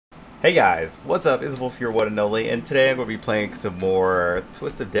Hey guys, what's up? It's Volf here, one and only, and today I'm going to be playing some more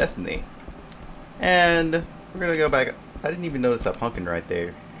Twist of Destiny. And we're going to go back. I didn't even notice that pumpkin right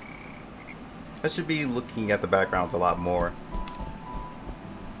there. I should be looking at the backgrounds a lot more.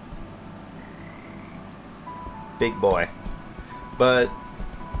 Big boy. But,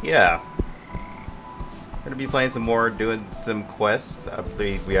 yeah. We're going to be playing some more, doing some quests. I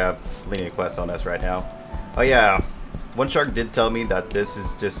believe we have plenty of quests on us right now. Oh yeah. One shark did tell me that this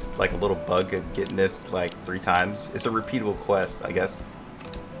is just like a little bug of getting this like 3 times. It's a repeatable quest, I guess.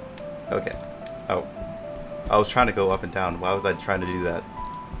 Okay. Oh. I was trying to go up and down. Why was I trying to do that?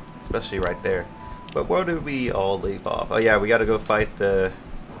 Especially right there. But where did we all leave off? Oh yeah, we gotta go fight the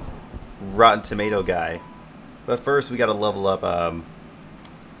Rotten Tomato guy. But first we gotta level up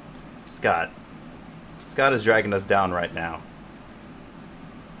Scott. Scott is dragging us down right now.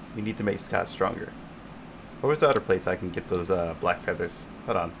 We need to make Scott stronger. Where's the other place I can get those black feathers?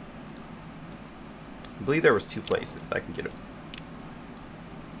 Hold on. I believe there was 2 places I can get them.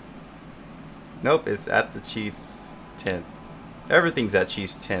 Nope, it's at the Chief's tent. Everything's at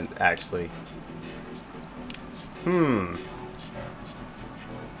Chief's tent, actually.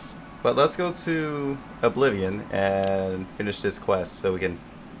 But let's go to Oblivion and finish this quest so we can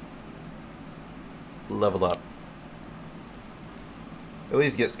level up. At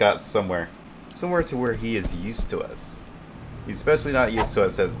least get Scott somewhere. Somewhere to where he is used to us. He's especially not used to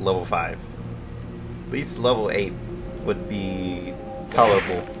us at level 5. At least level 8 would be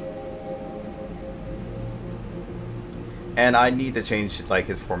tolerable. And I need to change like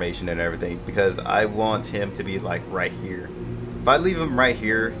his formation and everything because I want him to be like right here. If I leave him right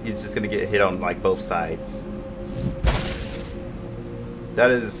here, he's just gonna get hit on like both sides.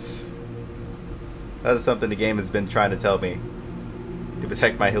 That is something the game has been trying to tell me to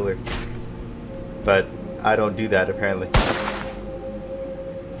protect my healer. But I don't do that apparently.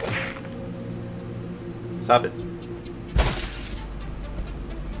 Stop it.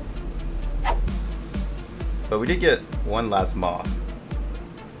 But we did get one last moth.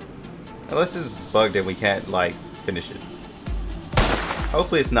 Unless this is bugged and we can't like finish it.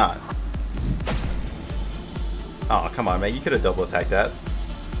 Hopefully it's not. Oh, come on man, you could have double attacked that.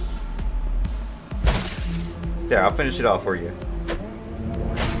 There, I'll finish it off for you.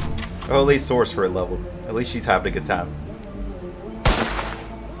 Oh, at least Source for a level. At least she's having a good time.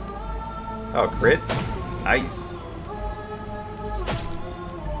 Oh, crit? Nice.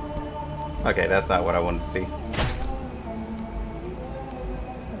 Okay, that's not what I wanted to see.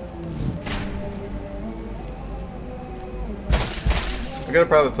 I'm gonna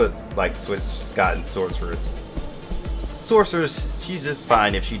probably put, like, switch Scott and Sorceress. Sorceress, she's just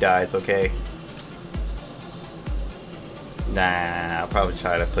fine if she dies, okay? Nah, I'll probably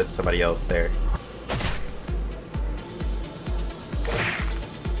try to put somebody else there.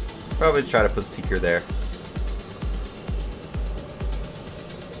 Probably try to put Seeker there.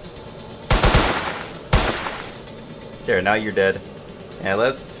 There, now you're dead. And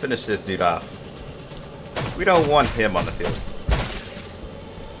let's finish this dude off. We don't want him on the field.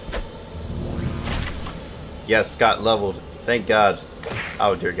 Yes, Scott leveled. Thank God.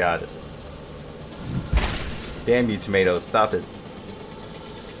 Oh dear God. Damn you, tomatoes. Stop it.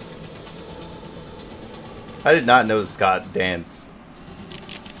 I did not know Scott danced.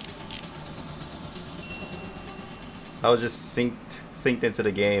 I was just synced into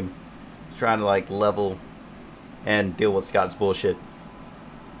the game. Trying to like level and deal with Scott's bullshit.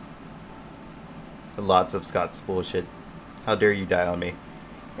 Lots of Scott's bullshit. How dare you die on me.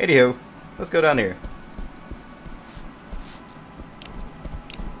 Anywho, let's go down here.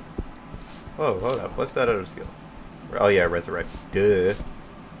 Whoa, hold up. What's that other skill? Oh yeah, resurrect. Duh.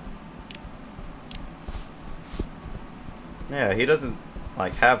 Yeah, he doesn't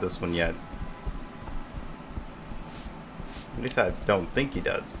like have this one yet. At least I don't think he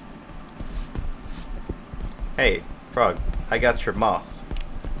does. Hey, Frog, I got your moss.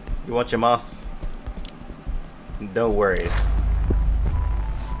 You want your moss? No worries.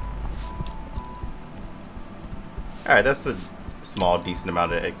 Alright, that's a small, decent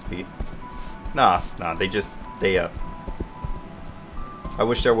amount of XP. Nah, they up. I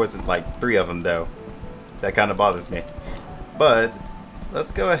wish there wasn't like 3 of them though. That kind of bothers me. But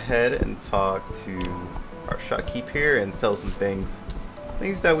let's go ahead and talk to our shopkeep here and sell some things.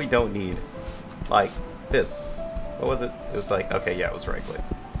 Things that we don't need. Like this. What was it? It was like, okay, yeah, it was right click.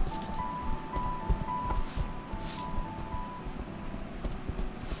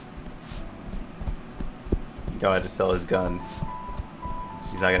 Go ahead to sell his gun.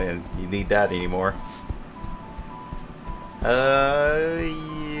 He's not gonna need that anymore.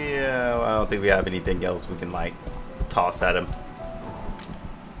 Yeah, I don't think we have anything else we can like toss at him.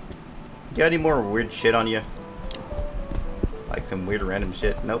 You got any more weird shit on you? Like some weird random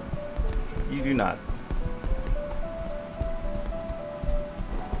shit? Nope. You do not.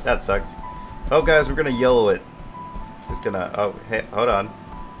 That sucks. Oh guys, we're gonna yellow it. Just gonna... Oh, hey, hold on.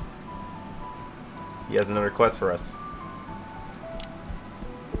 He has another quest for us.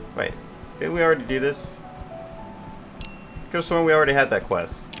 Wait, didn't we already do this? Could have sworn we already had that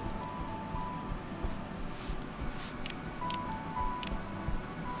quest.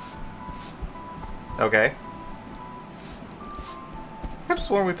 Okay. I could have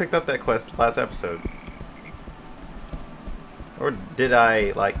sworn we picked up that quest last episode. Or did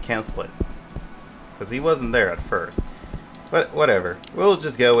I, like, cancel it? Because he wasn't there at first. But whatever. We'll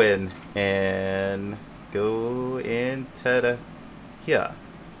just go in and go into the... Yeah.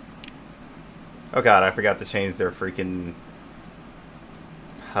 Oh god, I forgot to change their freaking...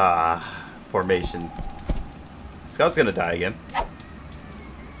 formation. Scout's gonna die again.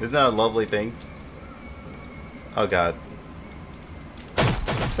 Isn't that a lovely thing? Oh god.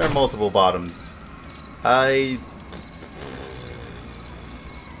 There are multiple bottoms.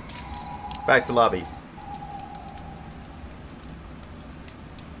 Back to lobby.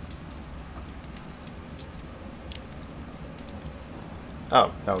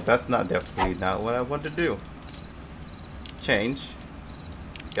 Oh, no, that's not definitely not what I wanted to do. Change.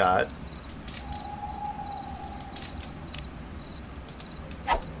 Scott.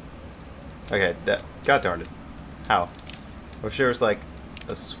 Okay, that... God darn it. How? I'm sure it's like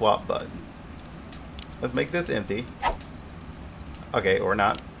a swap button. Let's make this empty. Okay, or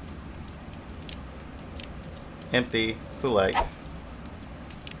not. Empty. Select.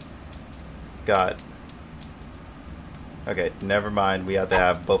 Scott. Okay, never mind. We have to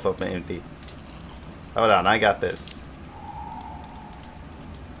have both of them empty. Hold on, I got this.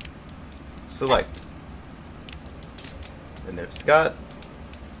 Select. And there's Scott.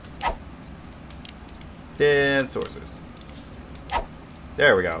 Then sorcerers.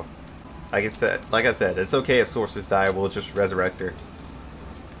 There we go. Like I said, it's okay if sorcerers die. We'll just resurrect her.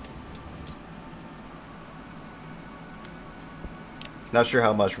 Not sure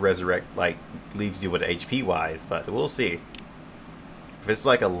how much resurrect like leaves you with HP wise, but we'll see. If it's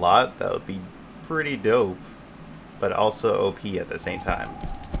like a lot, that would be pretty dope, but also OP at the same time.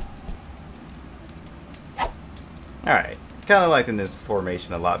 All right, kind of liking this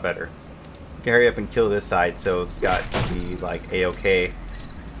formation a lot better. Can hurry up and kill this side so Scott can be like A-okay.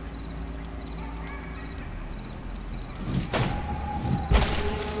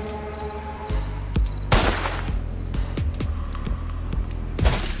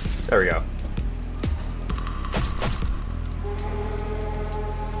 There we go.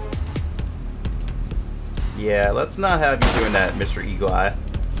 Yeah, let's not have you doing that, Mr. Eagle Eye.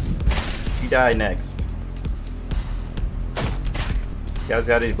 You die next. You guys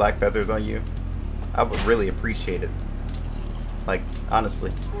got any black feathers on you? I would really appreciate it. Like,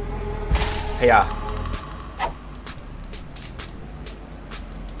 honestly. Hey-ya.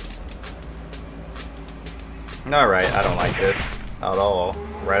 Alright, I don't like this at all.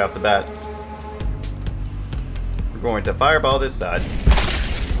 Right off the bat. We're going to fireball this side.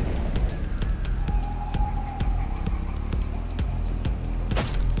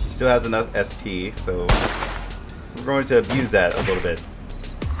 She still has enough SP, so we're going to abuse that a little bit.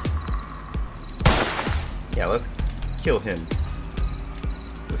 Yeah, let's kill him.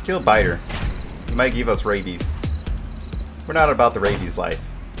 Let's kill Biter. He might give us rabies. We're not about the rabies life.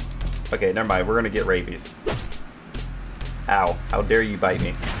 Okay, never mind. We're gonna get rabies. Ow. How dare you bite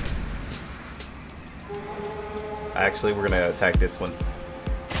me. Actually, we're gonna attack this one.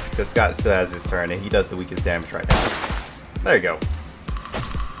 Because Scott still has his turn and he does the weakest damage right now. There you go.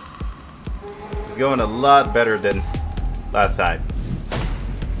 He's going a lot better than last time.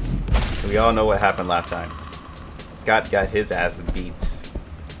 We all know what happened last time. Scott got his ass beat.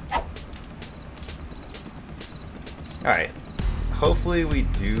 Alright. Hopefully we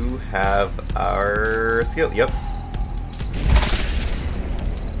do have our skill. Yep.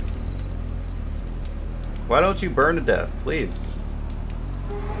 Why don't you burn to death, please?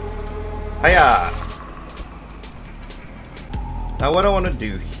 Hiya! Now what I want to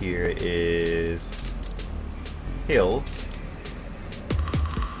do here is heal.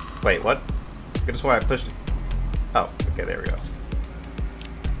 Wait, what? I could have sworn I pushed it. Oh, okay, there we go.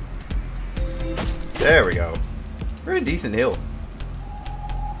 There we go. Very decent heal.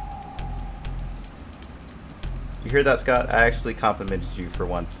 You hear that, Scott? I actually complimented you for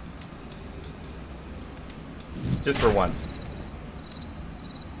once. Just for once.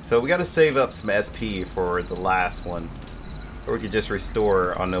 So we gotta save up some SP for the last one. Or we could just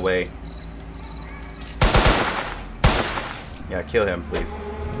restore on the way. Yeah, kill him, please.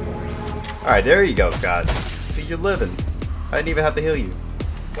 Alright, there you go, Scott. See, you're living. I didn't even have to heal you.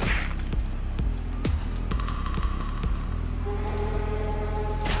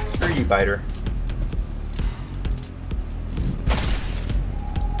 Screw you, Biter.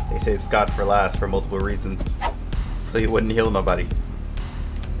 They saved Scott for last for multiple reasons. So he wouldn't heal nobody.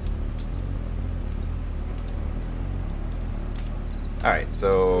 Alright,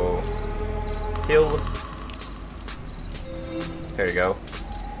 so... heal. There you go.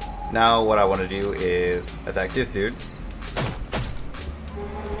 Now what I want to do is attack this dude.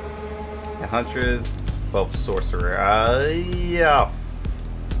 And Huntress, Volf Sorcerer. Yeah.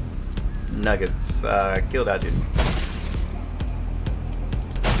 Nuggets. Kill that dude.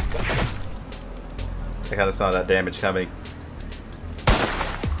 I kind of saw that damage coming.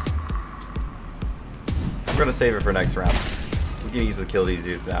 We're gonna save it for next round. We can easily kill these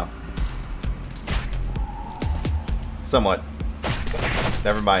dudes now. Somewhat.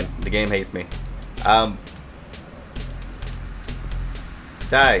 Never mind. The game hates me.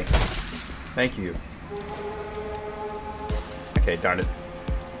 Die. Thank you. Okay, darn it.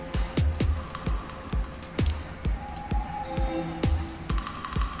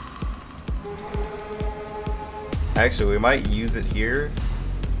 Actually, we might use it here.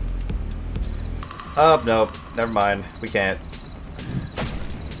 Oh, no. Never mind. We can't.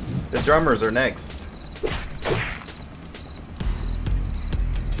 The drummers are next.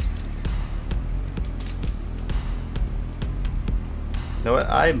 You know what?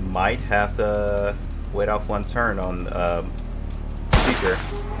 I might have to wait off one turn on Seeker.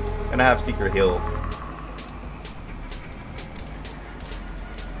 I'm gonna have Seeker heal.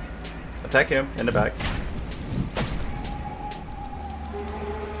 Attack him in the back.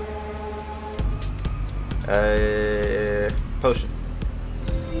 Potion.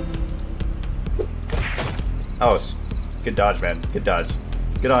 Oh, good dodge, man. Good dodge.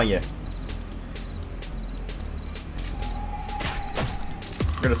 Good on you.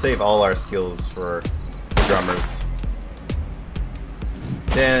 We're gonna save all our skills for the drummers.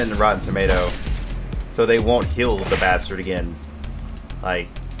 Then Rotten Tomato. So they won't heal the bastard again. Like,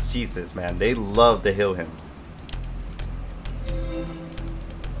 Jesus, man. They love to heal him.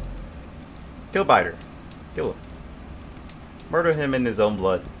 Kill Biter. Kill him. Murder him in his own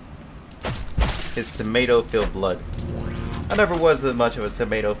blood. His tomato-filled blood. I never was much of a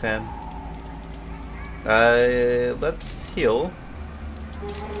tomato fan. Let's heal.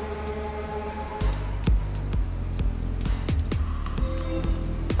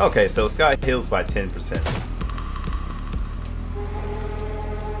 Okay, so Scott heals by 10%.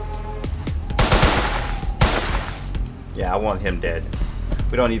 Yeah, I want him dead.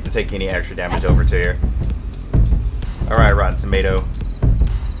 We don't need to take any extra damage over to here. Alright, Rotten Tomato.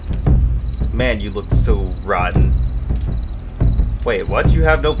 Man, you look so rotten. Wait, what? You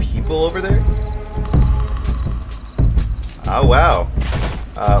have no people over there? Oh, wow.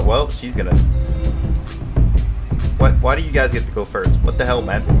 Well, she's gonna... What? Why do you guys get to go first? What the hell,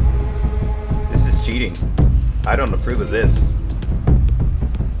 man? This is cheating. I don't approve of this.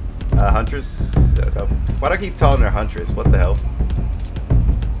 Huntress? Why do I keep calling her Huntress? What the hell?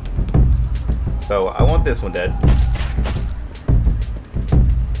 So, I want this one dead.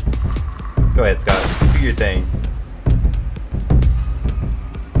 Go ahead, Scott. Do your thing.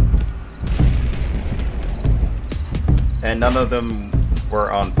 And none of them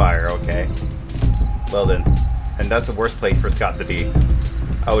were on fire, okay. Well then. And that's the worst place for Scott to be.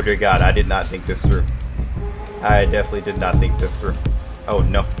 Oh dear God, I did not think this through. I definitely did not think this through. Oh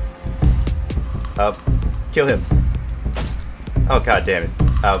no. Kill him. Oh God damn it.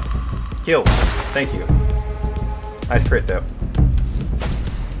 Kill. Thank you. Nice crit though.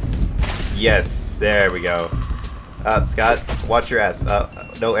 Yes, there we go. Scott, watch your ass.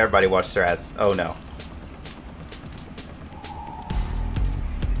 No, everybody watch their ass. Oh no.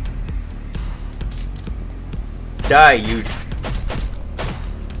 Die, you.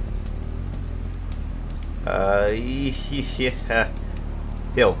 Yeah.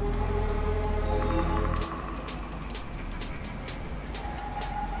 Heal.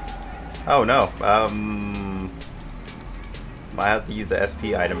 Oh no. Might have to use the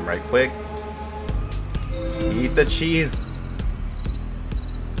SP item right quick. Eat the cheese.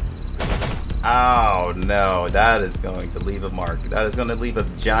 Oh no, that is going to leave a mark. That is going to leave a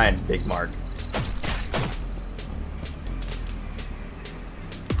giant big mark.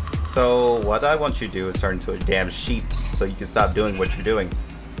 So what I want you to do is turn into a damn sheep so you can stop doing what you're doing.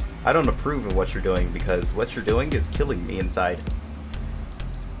 I don't approve of what you're doing because what you're doing is killing me inside.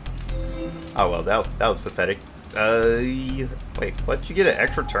 Oh well, that was pathetic. Wait, what? You get an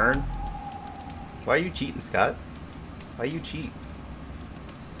extra turn? Why are you cheating, Scott? Why you cheat?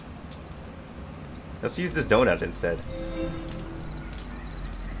 Let's use this donut instead.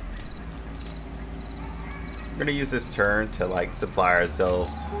 We're gonna use this turn to like supply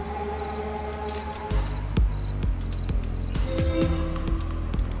ourselves.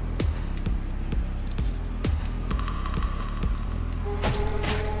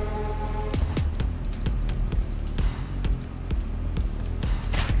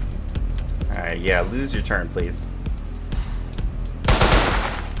 Alright, yeah, lose your turn, please.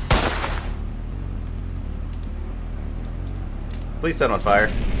 Please set on fire.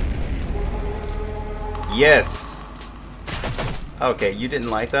 Yes! Okay, you didn't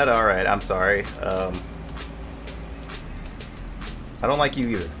like that? Alright, I'm sorry. I don't like you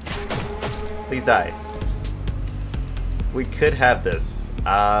either. Please die. We could have this.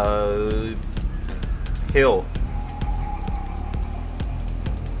 Hill.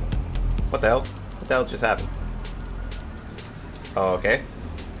 What the hell? What the hell just happened? Oh, okay.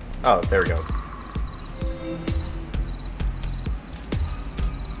 Oh, there we go.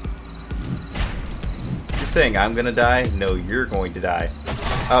 You're saying I'm gonna die? No, you're going to die.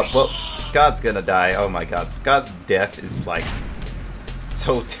 Well, Scott's gonna die. Oh my god. Scott's death is like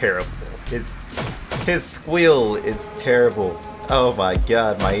so terrible. His squeal is terrible. Oh my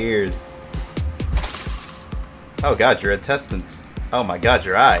god, my ears. Oh god, your intestines. Oh my god,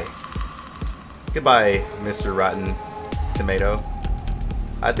 your eye. Goodbye, Mr. Rotten Tomato.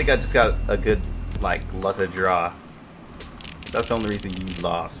 I think I just got a good, like, luck of draw. That's the only reason you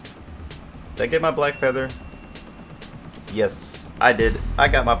lost. Did I get my black feather? Yes, I did. I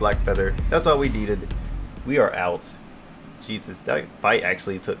got my black feather. That's all we needed. We are out. Jesus, that fight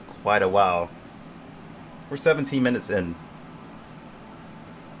actually took quite a while. We're 17 minutes in.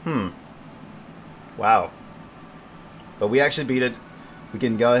 Wow. But we actually beat it. We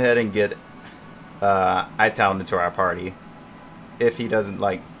can go ahead and get ITown into our party. If he doesn't,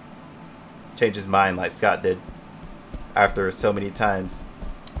 like, change his mind like Scott did. After so many times.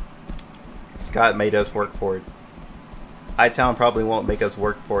 Scott made us work for it. ITown probably won't make us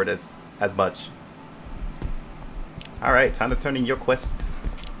work for it as much. Alright, time to turn in your quest.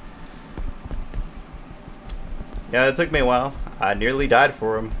 Yeah, it took me a while. I nearly died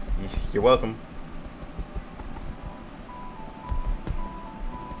for him. You're welcome.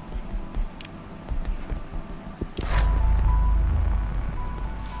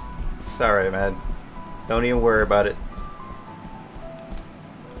 It's alright, man. Don't even worry about it.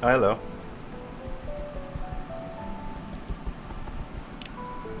 Oh, hello.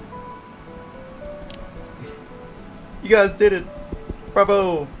 You guys did it!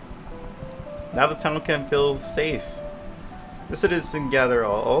 Bravo! Now the town can feel safe. The citizens gather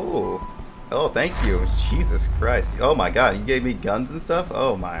all. Oh, thank you. Jesus Christ. Oh my god, you gave me guns and stuff?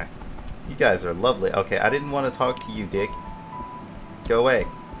 Oh my. You guys are lovely. Okay, I didn't want to talk to you, dick. Go away.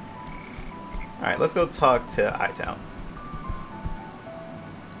 Alright, let's go talk to ITown.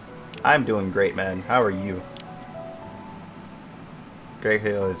 I'm doing great, man. How are you? Great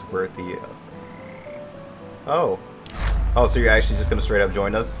Hill is worthy of. Oh. Oh, so you're actually just gonna straight up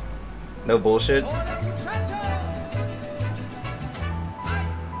join us? No bullshit?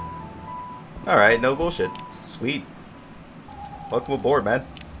 Alright, no bullshit. Sweet. Welcome aboard, man.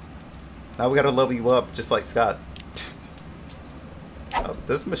 Now we gotta level you up just like Scott. Oh,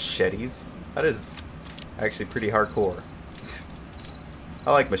 those machetes. That is actually pretty hardcore.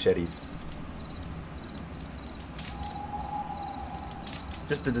 I like machetes.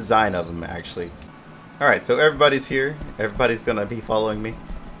 Just the design of them, actually. Alright, so everybody's here. Everybody's gonna be following me.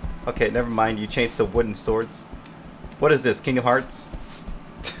 Okay, never mind. You changed the wooden swords. What is this, King of Hearts?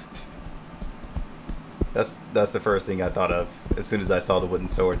 That's the first thing I thought of as soon as I saw the wooden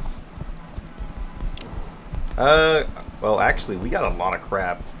swords. Well, actually, we got a lot of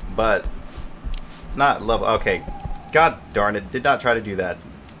crap, but not level. Okay, god darn it, did not try to do that.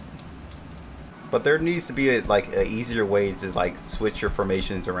 But there needs to be like an easier way to like switch your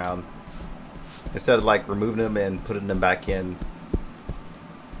formations around instead of like removing them and putting them back in.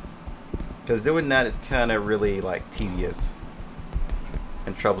 Because doing that is kind of really like tedious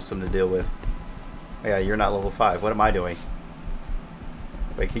and troublesome to deal with. Oh, yeah, you're not level 5. What am I doing?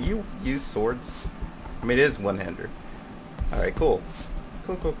 Wait, can you use swords? I mean, it is one-hander. Alright, cool.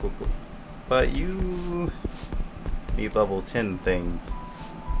 Cool. But you need level 10 things,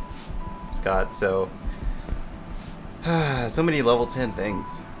 Scott, so... so many level 10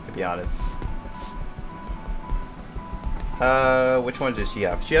 things, to be honest. Which one does she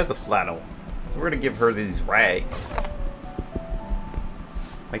have? She has the flannel. So we're gonna give her these rags.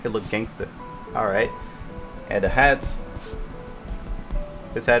 Make it look gangsta. Alright. And the hat.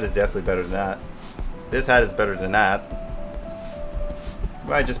 This hat is definitely better than that. This hat is better than that.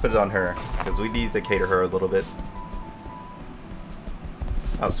 Might just put it on her, because we need to cater her a little bit.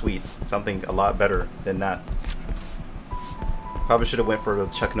 Oh, sweet. Something a lot better than that. Probably should have went for the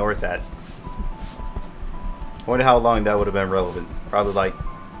Chuck Norris ads. Wonder how long that would have been relevant. Probably like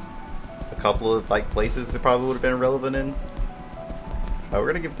a couple of like places it probably would have been relevant in. We're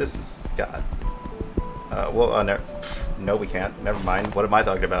gonna give this to Scott. Well, no, we can't. Never mind. What am I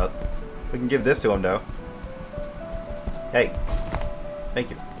talking about? We can give this to him though. Hey, thank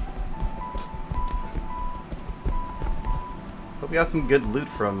you. Hope we got some good loot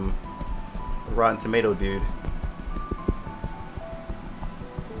from the Rotten Tomato dude.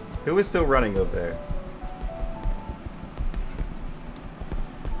 Who is still running over there?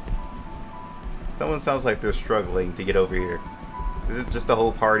 Someone sounds like they're struggling to get over here. Is it just the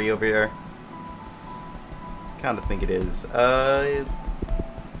whole party over here? Kinda think it is.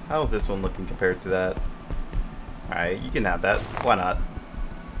 How's this one looking compared to that? Alright, you can have that. Why not?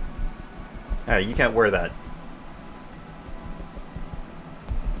 Alright, you can't wear that.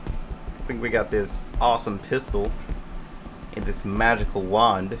 I think we got this awesome pistol and this magical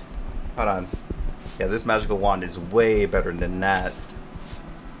wand. Hold on. Yeah, this magical wand is way better than that.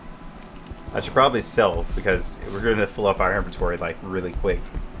 I should probably sell because we're going to fill up our inventory like really quick.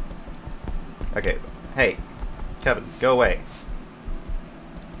 Okay, hey, Kevin, go away.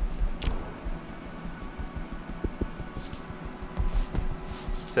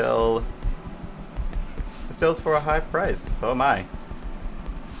 Sell. It sells for a high price. So am I.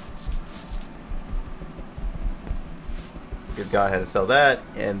 Could go ahead and sell that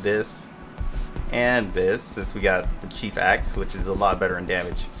and this since we got the Chief Axe, which is a lot better in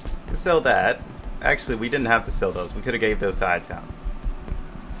damage. Sell that. Actually, we didn't have to sell those. We could have gave those to ITown.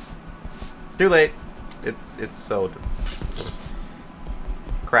 Too late. It's sold.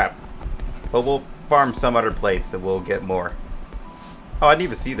 Crap. But we'll farm some other place and we'll get more. Oh, I didn't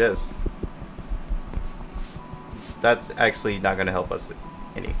even see this. That's actually not going to help us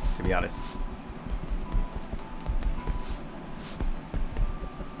any, to be honest.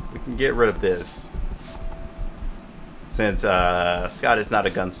 We can get rid of this. Since Scott is not a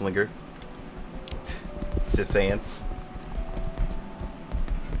gunslinger. Just saying.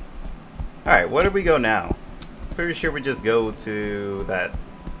 Alright, where do we go now? Pretty sure we just go to that,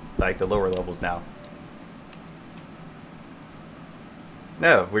 like the lower levels now.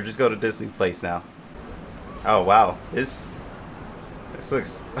 No, we just go to Disney Place now. Oh wow, this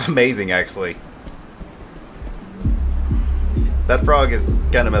looks amazing actually. That frog is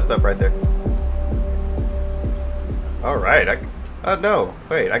kind of messed up right there. Alright, oh no,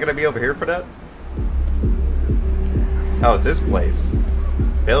 wait, I gotta be over here for that? Oh, it's this place.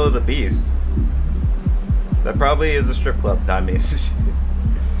 Belly of the Beast. That probably is a strip club, not me.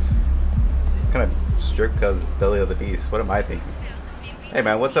 What kind of strip because it's Belly of the Beast? What am I thinking? Hey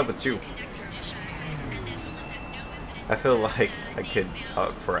man, what's up with you? I feel like I could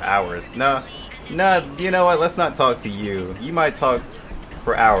talk for hours. No, you know what? Let's not talk to you. You might talk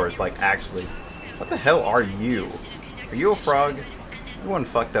for hours, like actually. What the hell are you? Are you a frog? You're one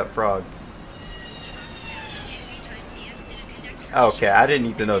fucked up frog. Okay, I didn't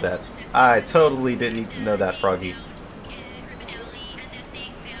need to know that. I totally didn't need to know that, Froggy.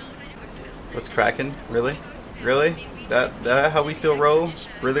 What's cracking? Really? Really? That how we still roll?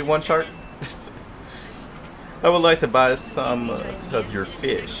 Really, one shark? I would like to buy some of your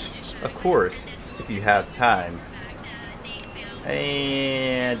fish. Of course, if you have time.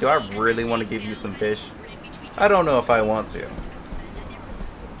 And do I really want to give you some fish? I don't know if I want to.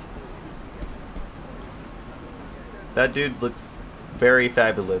 That dude looks very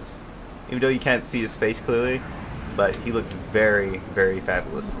fabulous. Even though you can't see his face clearly, but he looks very, very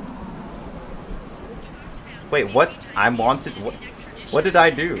fabulous. Wait, what? I'm wanted? What did I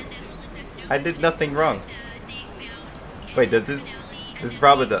do? I did nothing wrong. Wait, does this is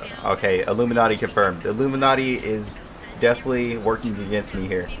probably the... Okay, Illuminati confirmed. Illuminati is definitely working against me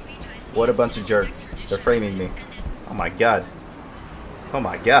here. What a bunch of jerks. They're framing me. Oh my god. Oh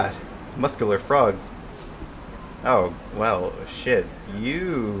my god. Muscular frogs. Oh, well, shit.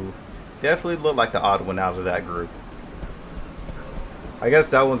 You definitely look like the odd one out of that group. I guess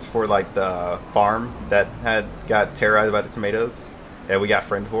that one's for like the farm that got terrorized by the tomatoes that we got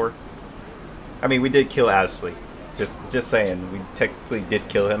friend for. I mean, we did kill Ashley. Just saying, we technically did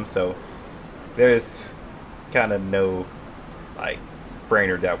kill him, so there's kind of no like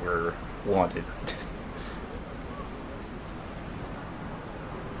brainer that we're wanted.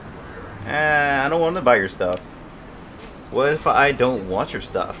 I don't want to buy your stuff. What if I don't want your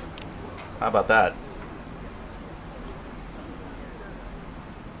stuff? How about that?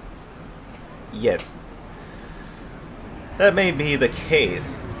 Yet. That may be the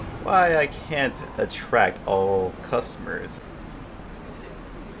case. Why I can't attract all customers.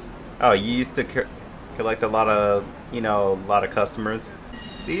 Oh, you used to collect a lot of, a lot of customers.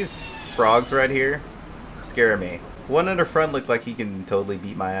 These frogs right here scare me. One in the front looks like he can totally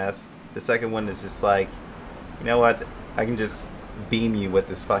beat my ass. The second one is just like, you know what? I can just beam you with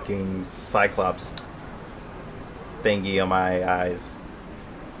this fucking Cyclops thingy on my eyes.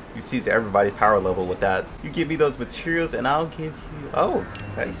 He sees everybody's power level with that. You give me those materials and I'll give you... Oh,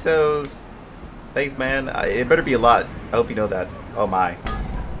 pesos. Thanks, man. It better be a lot. I hope you know that. Oh my.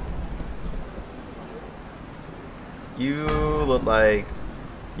 You look like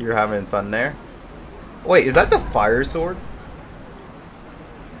you're having fun there. Wait, is that the fire sword?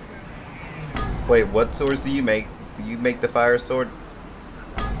 Wait, what swords do you make? Do you make the fire sword?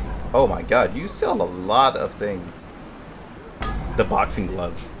 Oh my god, you sell a lot of things. The boxing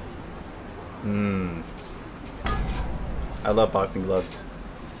gloves. I love boxing gloves.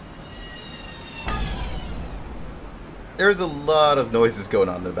 There's a lot of noises going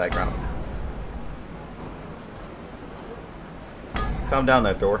on in the background. Calm down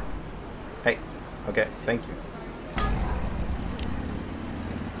there, Thor. Hey, okay, thank you.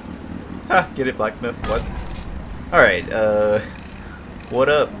 Ha, get it, blacksmith. What? Alright, what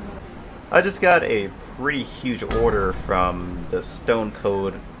up? I just got a pretty huge order from the Stone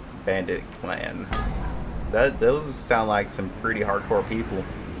Cold Bandit clan. Those sound like some pretty hardcore people.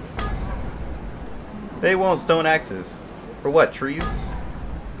 They want stone axes. For what, trees?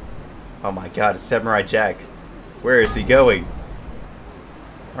 Oh my god, it's Samurai Jack. Where is he going?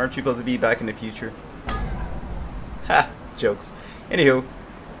 Aren't you supposed to be back in the future? Ha! Jokes. Anywho,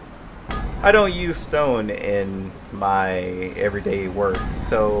 I don't use stone in my everyday work,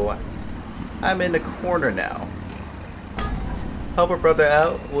 so I'm in the corner now. Help a brother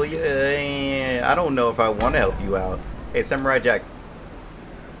out, will you? I don't know if I want to help you out. Hey, Samurai Jack.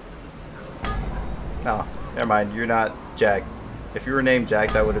 No, never mind. You're not Jack. If you were named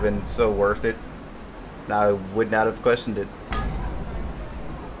Jack, that would have been so worth it. And I would not have questioned it.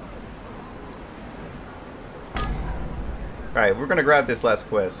 Alright, we're gonna grab this last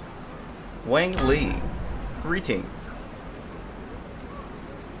quest. Wang Li, greetings.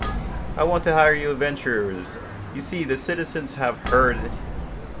 I want to hire you adventurers. You see, the citizens have heard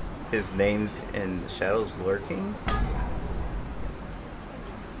his name's in the shadows lurking.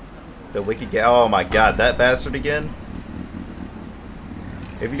 The wicked guy. Oh my god, that bastard again.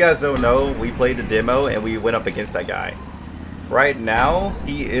 If you guys don't know, we played the demo and we went up against that guy. Right now,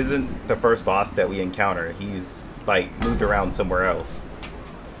 he isn't the first boss that we encounter. He's like moved around somewhere else.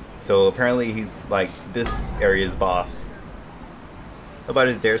 So apparently he's like this area's boss.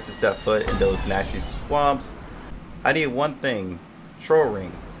 Nobody dares to step foot in those nasty swamps. I need one thing. Troll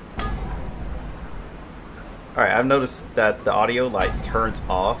ring. Alright, I've noticed that the audio like turns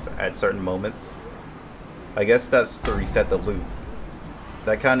off at certain moments. I guess that's to reset the loop.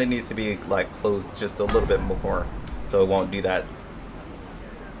 That kind of needs to be like closed just a little bit more so it won't do that.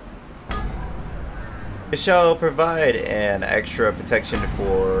 It shall provide an extra protection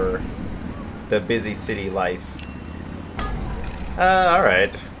for the busy city life.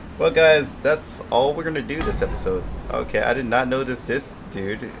 Alright. Well guys, that's all we're gonna do this episode. Okay, I did not notice this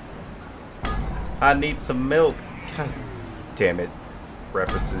dude. I need some milk. God damn it.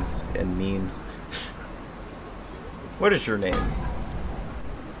 References and memes. What is your name?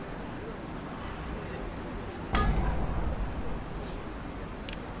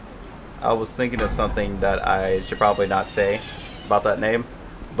 I was thinking of something that I should probably not say about that name,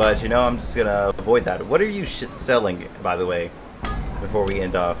 but you know, I'm just gonna avoid that. What are you selling, by the way, before we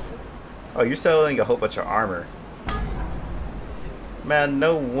end off? Oh, you're selling a whole bunch of armor. Man,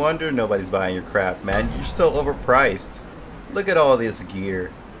 no wonder nobody's buying your crap, man. You're so overpriced. Look at all this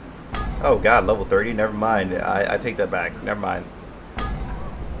gear. Oh god, level 30? Never mind. I take that back. Never mind.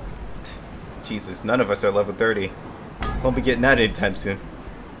 Jesus, none of us are level 30. Won't be getting that anytime soon.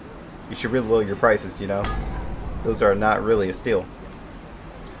 You should really lower your prices, you know. Those are not really a steal.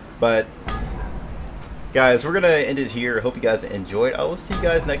 But guys, we're gonna end it here. Hope you guys enjoyed. I will see you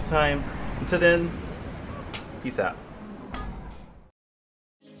guys next time. Until then, peace out.